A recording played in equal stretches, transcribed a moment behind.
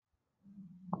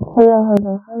Hello,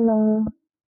 hello, hello.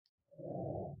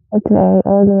 It's very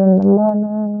early in the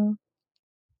morning.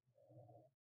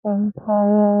 I'm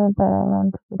tired, but I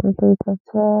want to do this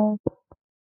work.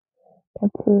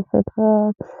 Let's see if it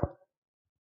works.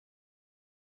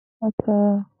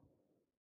 Okay.